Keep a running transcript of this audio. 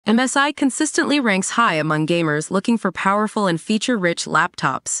MSI consistently ranks high among gamers looking for powerful and feature-rich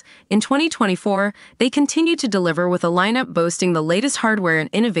laptops. In 2024, they continue to deliver with a lineup boasting the latest hardware and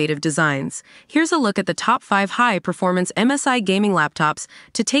innovative designs. Here's a look at the top 5 high-performance MSI gaming laptops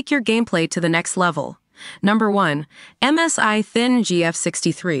to take your gameplay to the next level. Number 1. MSI Thin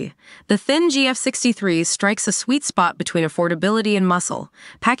GF63. The Thin GF63 strikes a sweet spot between affordability and muscle.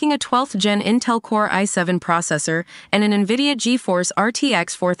 Packing a 12th Gen Intel Core i7 processor and an NVIDIA GeForce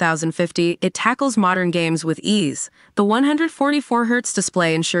RTX 4050, it tackles modern games with ease. The 144Hz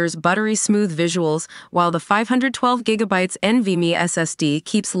display ensures buttery smooth visuals, while the 512GB NVMe SSD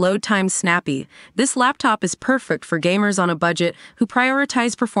keeps load times snappy. This laptop is perfect for gamers on a budget who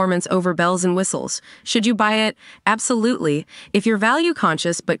prioritize performance over bells and whistles. Should you buy it? Absolutely. If you're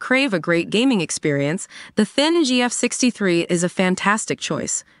value-conscious but crave a great gaming experience, the Thin GF63 is a fantastic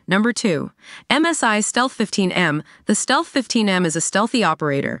choice. Number 2. MSI Stealth 15M. The Stealth 15M is a stealthy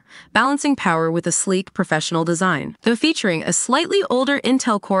operator, balancing power with a sleek, professional design. Though featuring a slightly older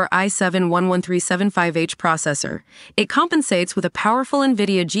Intel Core i7 11375H processor, it compensates with a powerful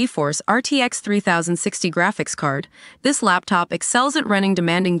NVIDIA GeForce RTX 3060 graphics card. This laptop excels at running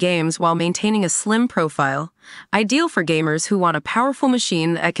demanding games while maintaining a slim profile. Ideal for gamers who want a powerful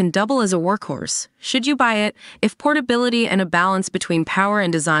machine that can double as a workhorse. Should you buy it? If portability and a balance between power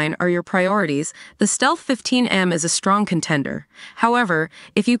and design are your priorities, the Stealth 15M is a strong contender. However,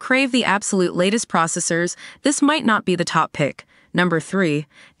 if you crave the absolute latest processors, this might not be the top pick. Number 3.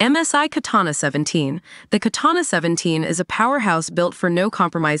 MSI Katana 17. The Katana 17 is a powerhouse built for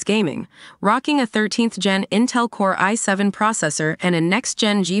no-compromise gaming. Rocking a 13th Gen Intel Core i7 processor and a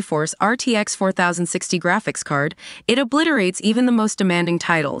next-gen GeForce RTX 4060 graphics card, it obliterates even the most demanding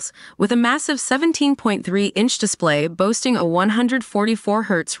titles. With a massive 17.3-inch display boasting a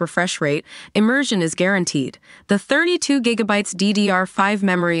 144Hz refresh rate, immersion is guaranteed. The 32GB DDR5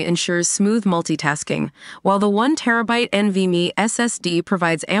 memory ensures smooth multitasking, while the 1TB NVMe SSD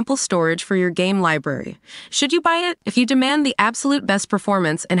provides ample storage for your game library. Should you buy it? If you demand the absolute best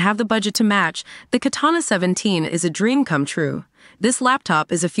performance and have the budget to match, the Katana 17 is a dream come true. This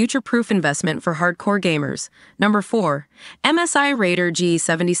laptop is a future-proof investment for hardcore gamers. Number 4. MSI Raider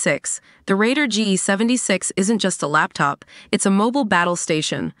GE76. The Raider GE76 isn't just a laptop, it's a mobile battle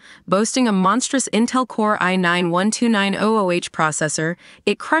station. Boasting a monstrous Intel Core i9-12900H processor,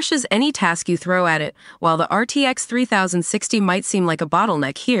 it crushes any task you throw at it. While the RTX 3060 might seem like a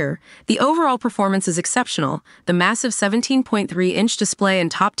bottleneck here, the overall performance is exceptional. The massive 17.3-inch display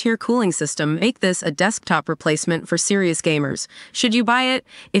and top-tier cooling system make this a desktop replacement for serious gamers. Should you buy it?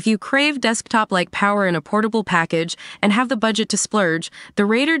 If you crave desktop-like power in a portable package and have the budget to splurge, the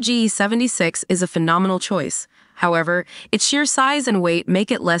Raider GE76 is a phenomenal choice. However, its sheer size and weight make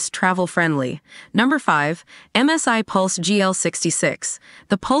it less travel-friendly. Number 5. MSI Pulse GL66.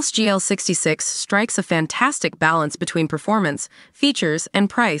 The Pulse GL66 strikes a fantastic balance between performance, features, and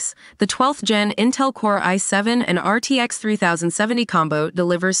price. The 12th Gen Intel Core i7 and RTX 3070 combo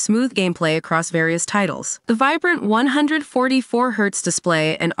delivers smooth gameplay across various titles. The vibrant 144Hz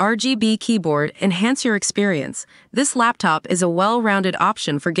display and RGB keyboard enhance your experience. This laptop is a well-rounded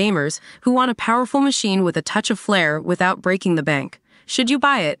option for gamers who want a powerful machine with a touch of flair without breaking the bank. Should you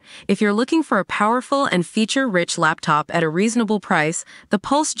buy it? If you're looking for a powerful and feature-rich laptop at a reasonable price, the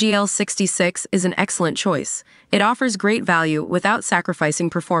Pulse GL66 is an excellent choice. It offers great value without sacrificing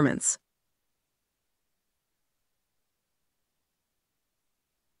performance.